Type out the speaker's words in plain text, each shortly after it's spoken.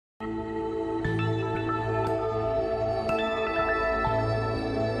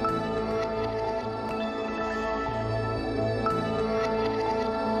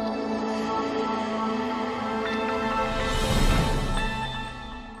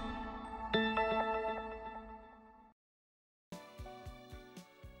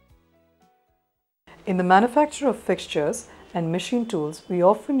In the manufacture of fixtures and machine tools, we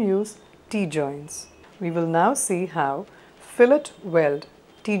often use T-joints. We will now see how fillet weld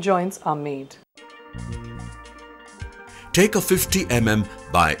T-joints are made. Take a 50 mm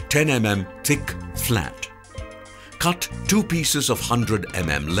by 10 mm thick flat. Cut two pieces of 100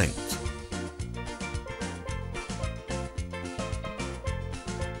 mm length.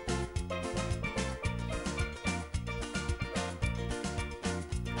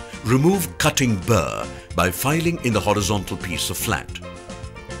 Remove cutting burr by filing in the horizontal piece of flat.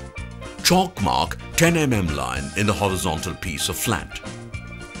 Chalk mark 10 mm line in the horizontal piece of flat.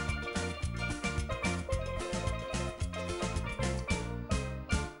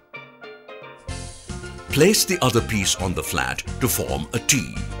 Place the other piece on the flat to form a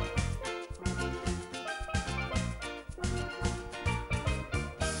T.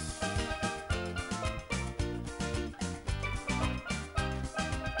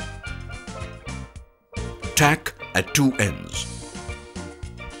 Tack at two ends.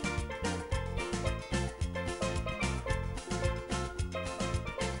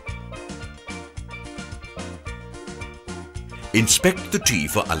 Inspect the T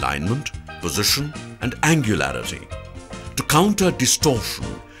for alignment, position and angularity. To counter distortion,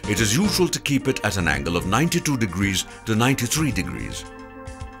 it is usual to keep it at an angle of 92 degrees to 93 degrees.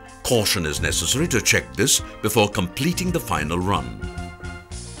 Caution is necessary to check this before completing the final run.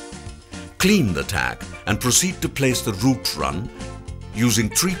 Clean the tack and proceed to place the root run using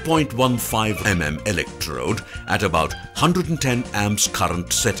 3.15 mm electrode at about 110 amps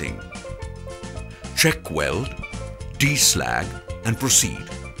current setting. Check weld, deslag and proceed.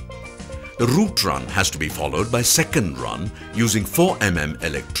 The root run has to be followed by second run using 4 mm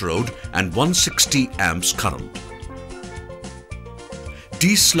electrode and 160 amps current.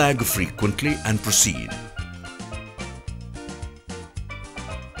 Deslag frequently and proceed.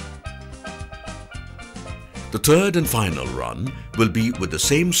 The third and final run will be with the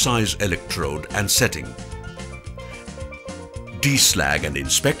same size electrode and setting. Deslag and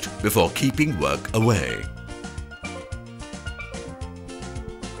inspect before keeping work away.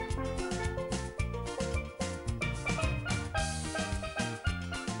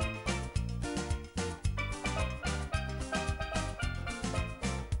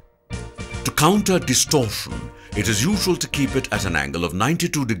 To counter distortion, it is usual to keep it at an angle of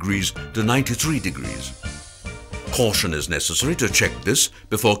 92 degrees to 93 degrees. Caution is necessary to check this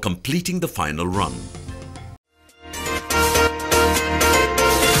before completing the final run.